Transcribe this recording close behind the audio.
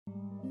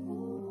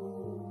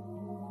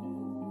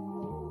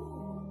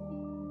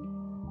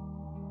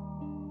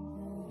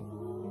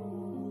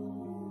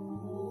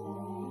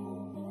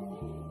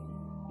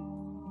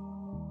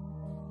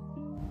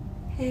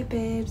Hey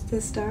babes,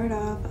 to start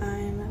off,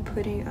 I'm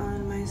putting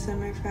on my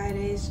Summer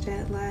Fridays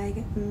Jet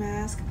Lag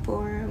Mask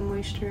for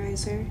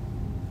Moisturizer.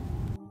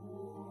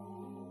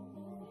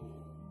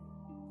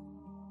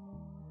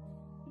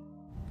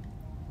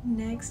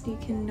 Next, you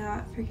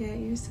cannot forget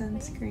your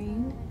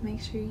sunscreen.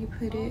 Make sure you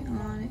put it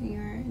on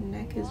your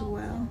neck as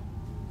well.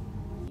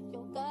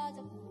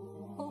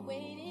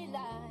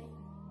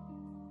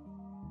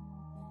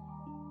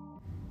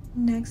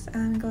 Next,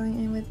 I'm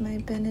going in with my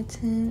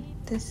Benetint.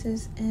 This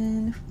is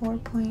in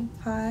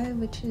 4.5,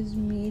 which is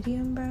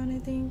medium brown, I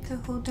think. To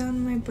hold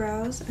down my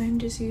brows, I'm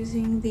just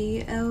using the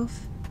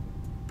e.l.f.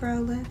 Brow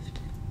Lift.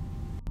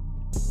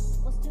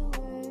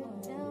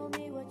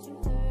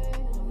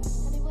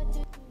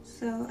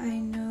 So I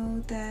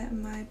know that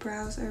my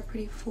brows are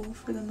pretty full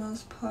for the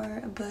most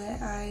part,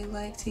 but I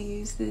like to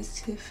use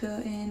this to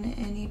fill in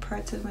any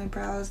parts of my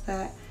brows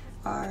that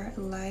are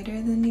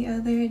lighter than the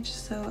other,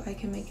 just so I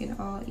can make it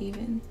all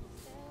even.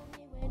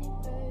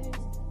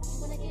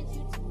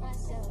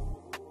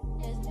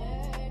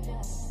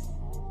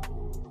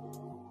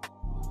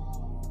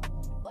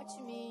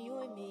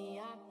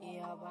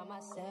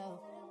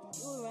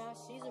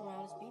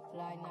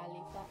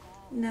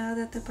 Now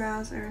that the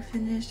brows are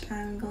finished,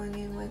 I'm going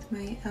in with my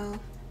e.l.f.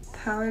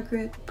 Power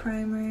Grip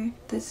Primer.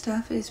 This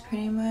stuff is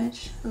pretty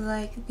much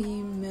like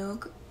the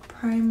Milk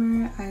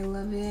Primer. I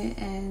love it,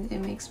 and it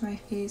makes my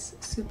face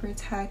super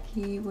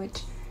tacky,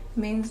 which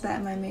means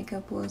that my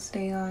makeup will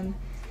stay on.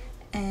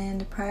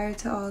 And prior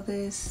to all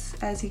this,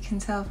 as you can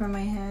tell from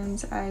my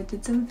hands, I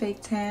did some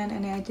fake tan,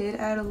 and I did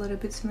add a little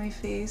bit to my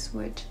face,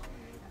 which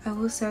I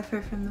will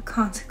suffer from the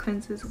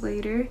consequences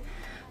later.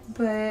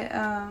 But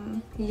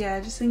yeah,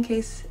 just in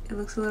case it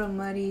looks a little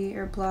muddy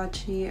or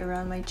blotchy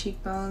around my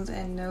cheekbones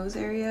and nose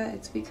area,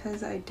 it's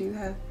because I do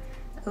have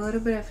a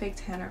little bit of fake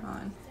tanner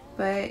on.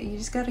 But you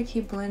just gotta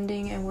keep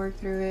blending and work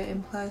through it,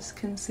 and plus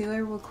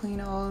concealer will clean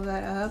all of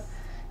that up,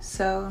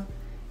 so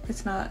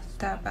it's not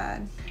that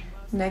bad.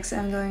 Next,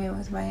 I'm going in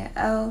with my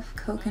e.l.f.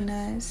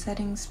 Coconut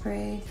Setting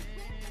Spray.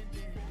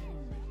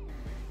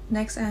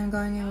 Next, I'm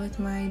going in with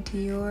my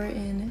Dior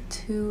in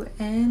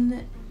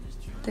 2N.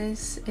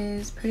 This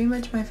is pretty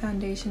much my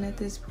foundation at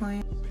this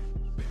point.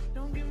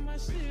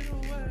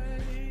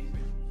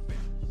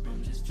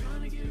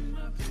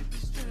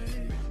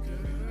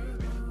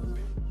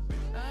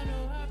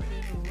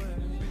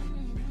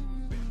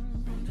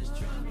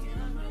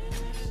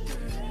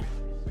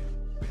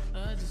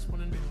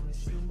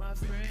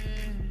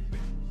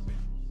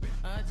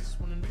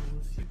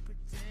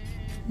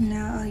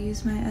 Now I'll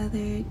use my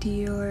other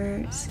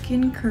Dior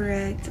Skin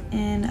Correct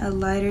in a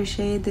lighter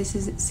shade. This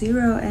is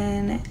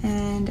 0N,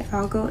 and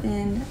I'll go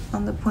in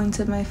on the points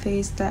of my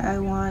face that I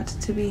want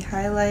to be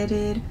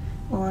highlighted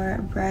or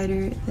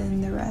brighter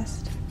than the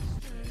rest.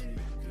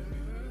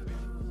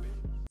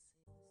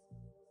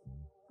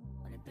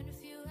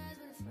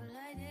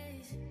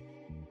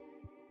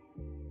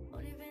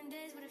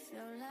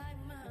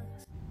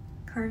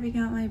 Carving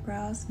out my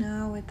brows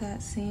now with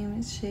that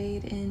same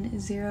shade in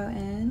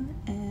 0N,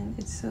 and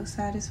it's so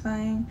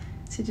satisfying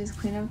to just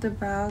clean up the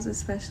brows,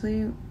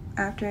 especially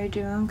after I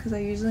do them, because I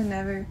usually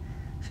never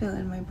fill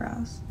in my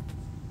brows.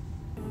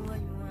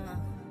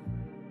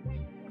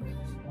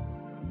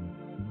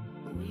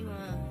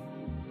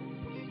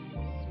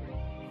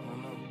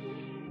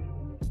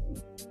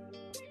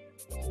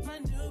 My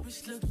new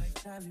bitch look like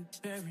Halle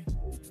Berry,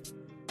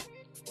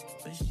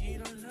 but she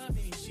don't love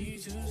me, she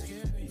too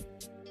scary.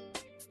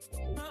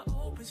 My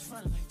old bitch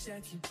front like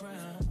Jackie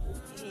Brown.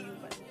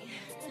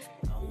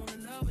 I wanna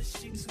know, but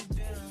she too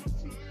down.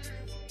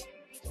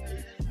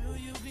 Will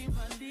you be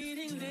my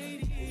leading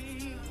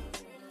lady?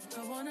 I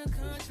want a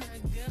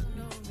contract, girl,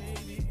 no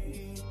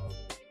maybe.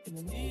 In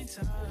the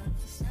meantime,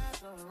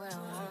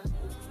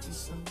 it's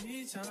some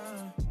me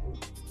time.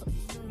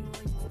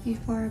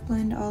 Before I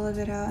blend all of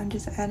it out, I'm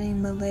just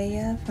adding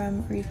Malaya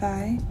from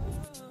Refi.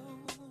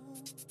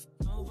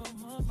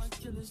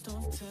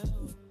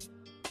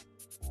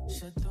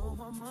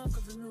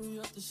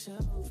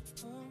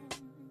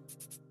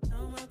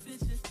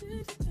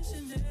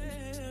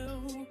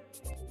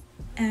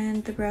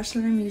 And the brush that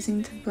I'm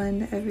using to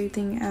blend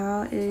everything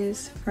out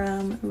is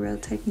from Real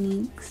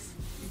Techniques.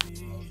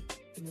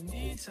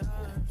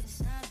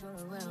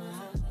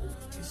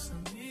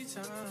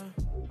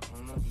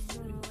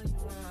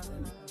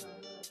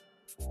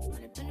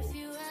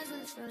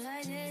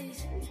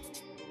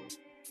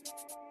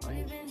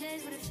 Only been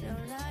days, but it feel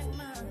like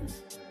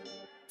months.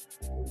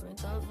 Been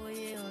gone for a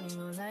year, only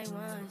know like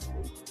once.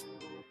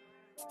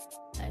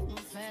 Like move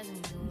fast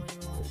and do what you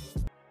want.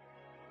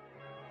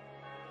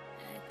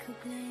 I could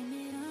blame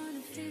it on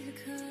the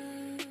physical.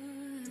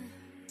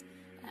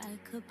 I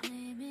could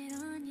blame it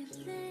on your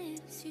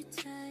lips, your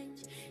touch,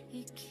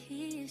 your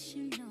kiss,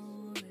 you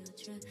know, real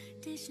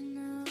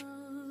traditional.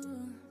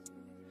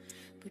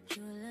 But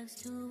your love's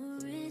too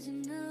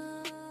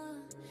original.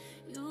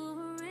 You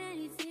were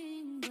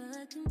anything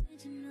but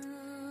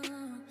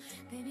conventional.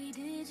 Baby,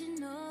 did you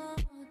know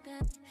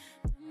that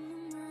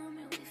from the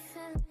moment we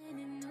fell in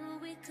and knew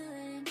we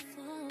couldn't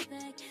fall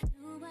back,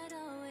 knew I'd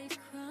always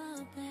crawl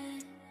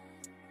back.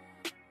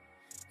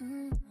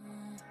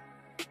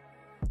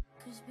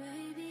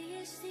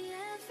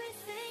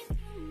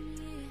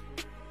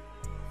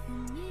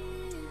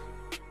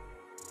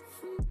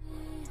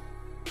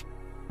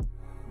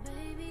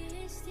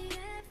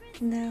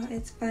 Now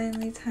it's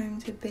finally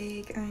time to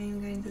bake. I am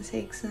going to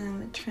take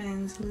some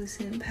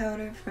translucent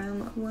powder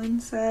from One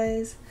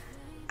Size.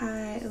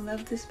 I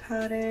love this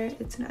powder.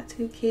 It's not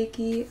too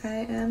cakey.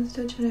 I am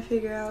still trying to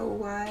figure out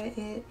why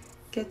it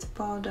gets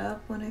balled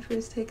up when I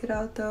first take it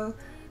out though,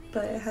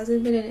 but it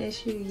hasn't been an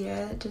issue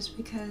yet just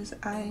because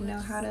I know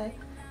how to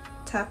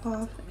tap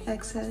off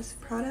excess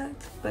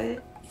product.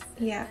 But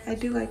yeah, I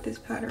do like this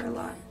powder a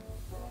lot.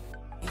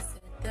 You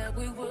said that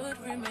we would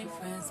remain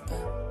friends,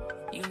 but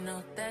you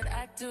know that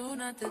I do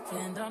not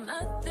depend on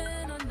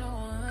nothing or no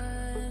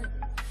one.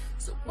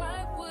 So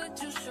why would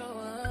you show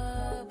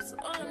up so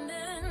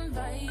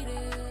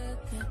uninvited?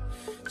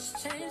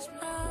 Just change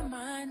my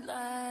mind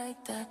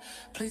like that.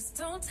 Please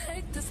don't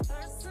take this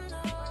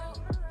personal,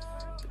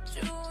 but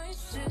you ain't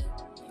shit.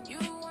 You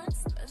weren't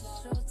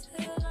special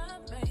till I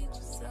made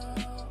you so.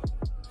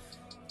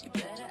 You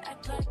better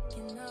act like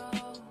you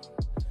know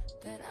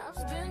that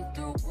I've been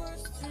through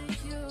worse to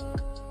you.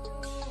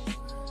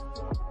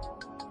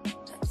 I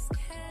just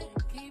can't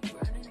keep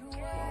running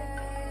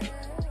away.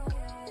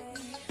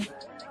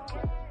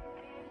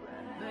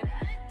 But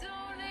I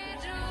don't need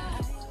you. I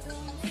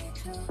don't need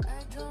you.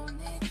 I don't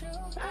need you.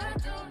 I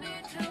don't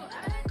need you.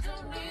 I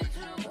don't need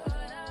you.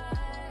 But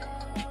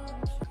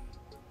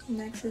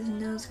Next is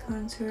nose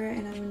contour,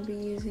 and I'm going to be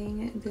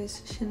using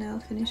this Chanel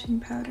finishing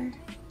powder.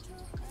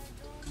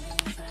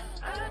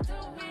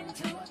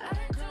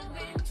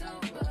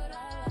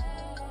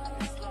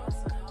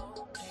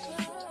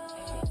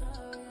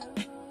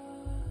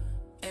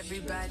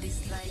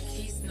 everybody's like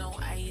he's no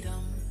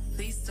item.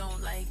 Please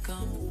don't like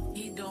him.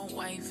 He don't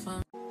wife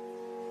him.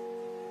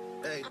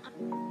 Hey,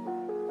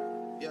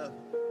 yeah.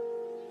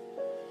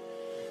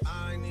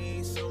 I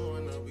need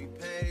someone to be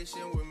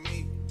patient with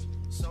me.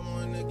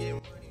 Someone to get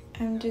money.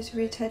 I'm just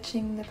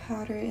retouching the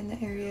powder in the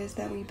areas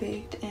that we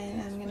baked,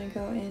 and I'm gonna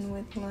go in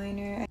with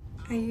liner.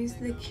 I use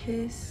the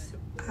Kiss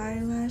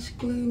eyelash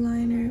glue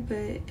liner, but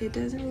it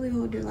doesn't really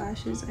hold your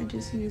lashes. I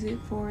just use it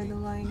for the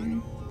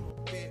liner.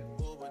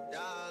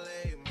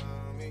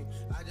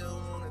 I just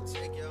wanna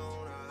take you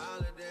on a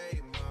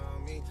holiday,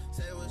 mommy.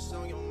 Say what's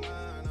on your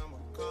mind, I'ma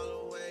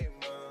call away,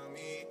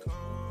 mommy.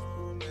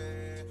 Come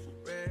and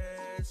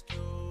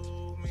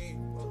rescue me.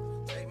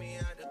 Take me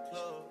out the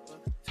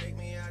club, take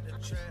me out the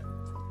trap,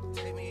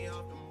 take me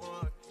off the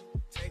mark,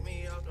 take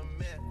me off the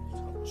map.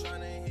 I'm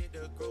tryna hit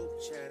the group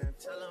chat and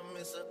tell them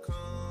it's a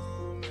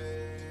come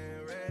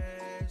and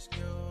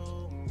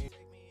rescue me.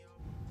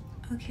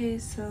 Okay,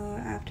 so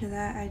after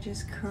that I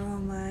just curl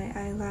my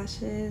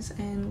eyelashes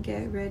and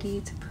get ready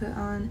to put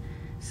on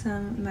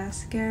some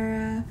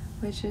mascara,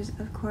 which is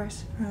of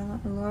course from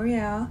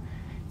L'Oreal.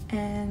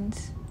 And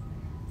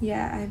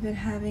yeah, I've been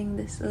having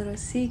this little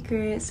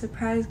secret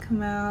surprise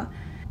come out.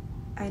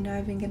 I know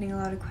I've been getting a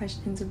lot of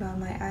questions about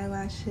my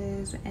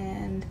eyelashes,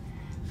 and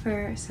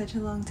for such a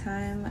long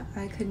time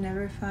I could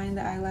never find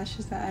the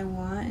eyelashes that I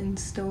want in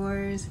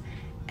stores,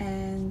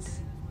 and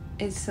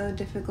it's so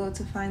difficult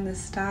to find the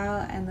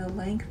style and the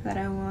length that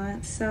I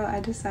want. So I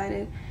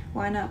decided,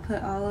 why not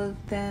put all of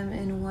them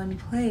in one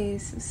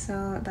place?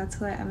 So that's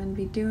what I'm gonna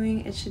be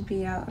doing. It should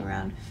be out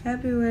around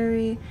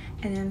February,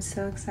 and I'm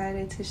so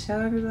excited to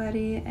show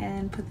everybody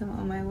and put them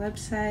on my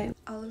website.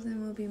 All of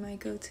them will be my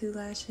go-to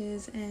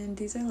lashes, and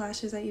these are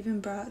lashes I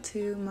even brought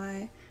to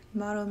my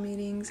model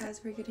meetings.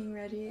 As we're getting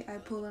ready, I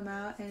pull them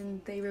out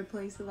and they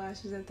replace the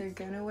lashes that they're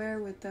gonna wear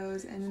with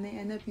those, and then they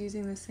end up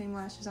using the same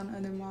lashes on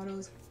other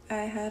models.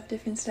 I have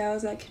different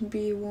styles that can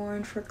be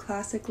worn for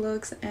classic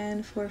looks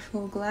and for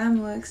full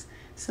glam looks,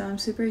 so I'm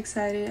super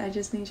excited. I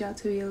just need y'all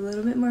to be a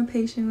little bit more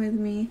patient with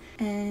me,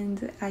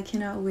 and I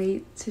cannot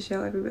wait to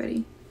show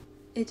everybody.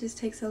 It just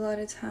takes a lot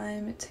of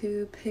time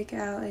to pick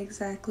out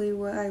exactly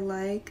what I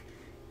like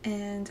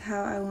and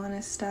how I want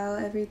to style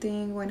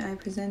everything when I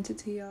present it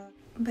to y'all.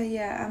 But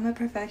yeah, I'm a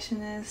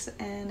perfectionist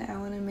and I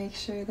want to make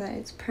sure that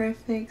it's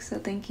perfect, so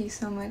thank you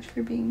so much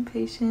for being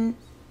patient.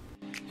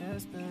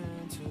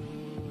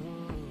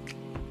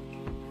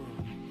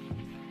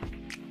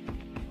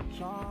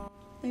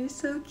 They're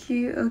so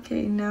cute.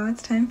 Okay, now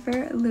it's time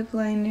for lip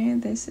liner.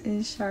 This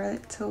is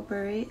Charlotte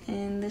Tilbury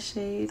in the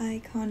shade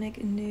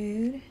Iconic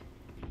Nude.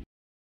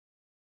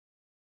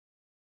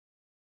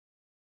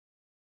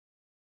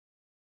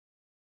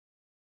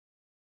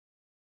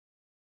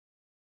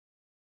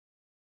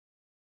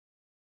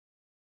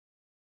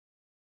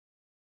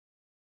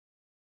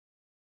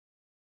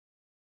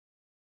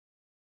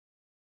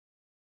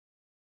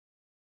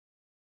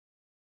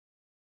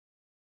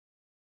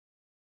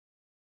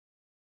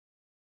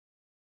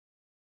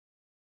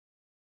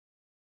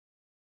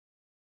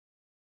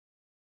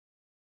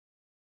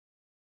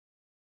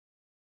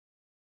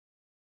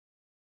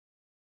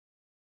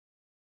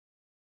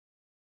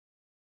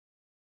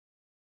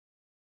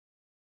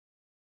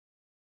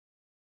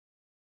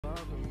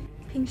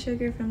 Pink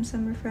Sugar from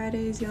Summer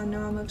Fridays. Y'all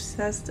know I'm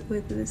obsessed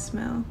with this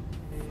smell.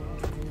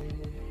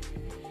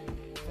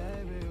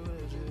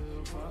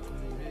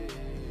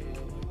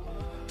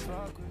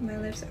 My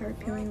lips are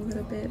peeling a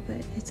little bit,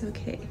 but it's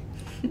okay.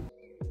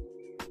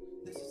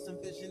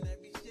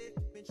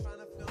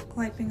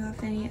 wiping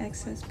off any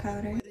excess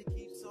powder. It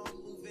keeps on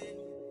moving.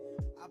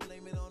 I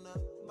blame it on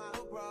the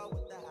model bra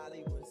with the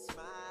Hollywood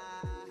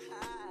smile.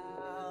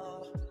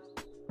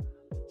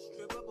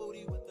 Stripper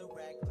booty with the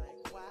rack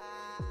like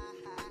wow.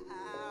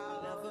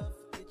 Never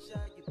forget ya.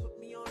 You put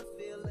me on a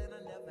feeling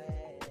I never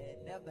had.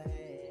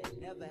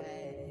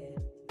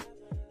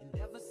 And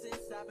ever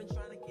since I've been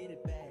trying to get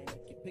it back.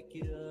 You pick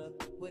it up,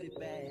 put it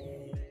back.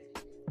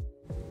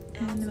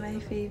 And my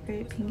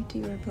favorite Pink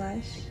Dior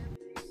blush.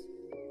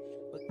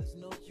 But there's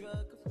no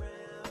drug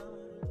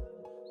around.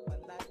 I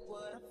like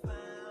what I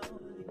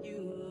found in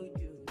you.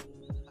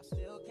 I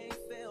still can't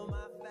feel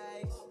my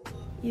face.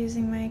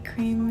 Using my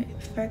cream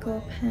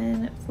freckle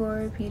pen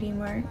for beauty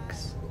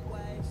marks.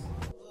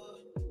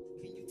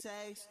 Can you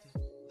taste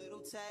it?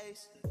 Little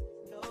taste it.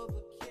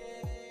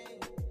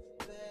 Novocaine,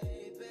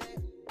 baby.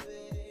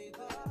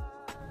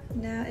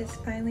 Now it's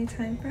finally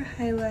time for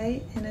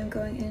highlight, and I'm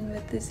going in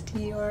with this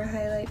Dior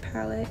highlight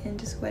palette and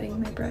just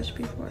wetting my brush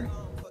before.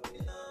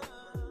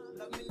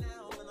 Love me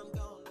now when I'm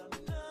gone.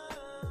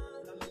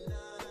 Love me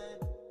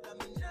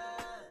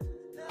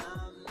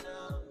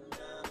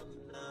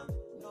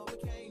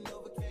Novocaine.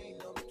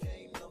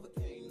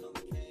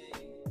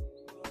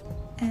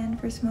 And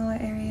for smaller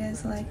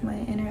areas like my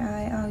inner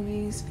eye, I'll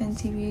use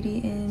Fenty Beauty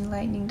in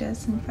Lightning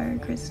Dust and Fire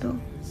Crystal.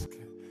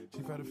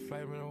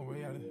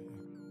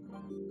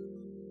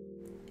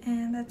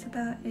 And that's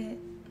about it.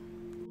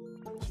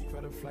 She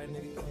for the flight,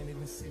 nigga can't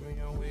even see me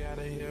on way out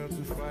of here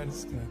to fly the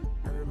sky.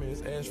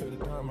 Hermes ash for the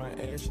dawn, my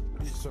ash.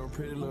 Bitch so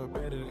pretty, look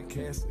better than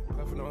Cassie.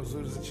 Puffin' on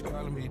Zooters and she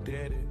calling me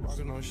daddy.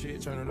 Walking on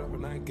shit, turn it up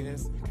and I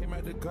gas. Came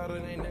out the gutter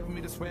and ain't never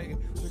me the swaggin'.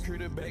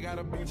 Security bag, got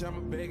a bitch, I'm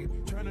a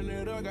begging. Turning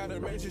it up,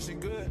 gotta make sure she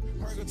good.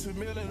 Park a 2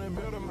 mil in the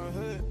middle of my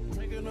hood.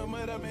 Making no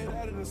mud, I made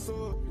out of the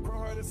sewer. Pro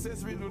hard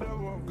accessories,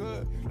 whatever, I'm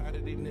good. A lot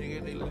of these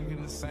niggas, they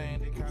looking the same.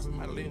 They copy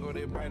my lingo,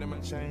 they biting my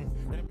chain.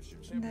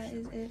 That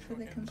is it for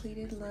the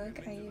completed look.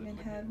 I even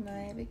have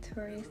my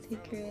Victoria's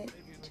Secret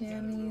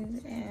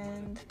jammies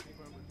and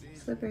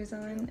slippers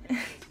on.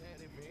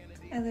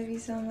 I love you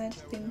so much.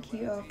 Thank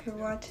you all for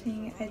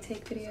watching. I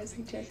take video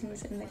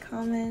suggestions in the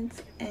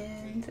comments,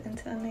 and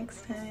until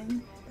next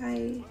time,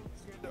 bye.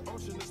 The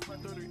ocean is my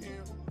 30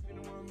 M.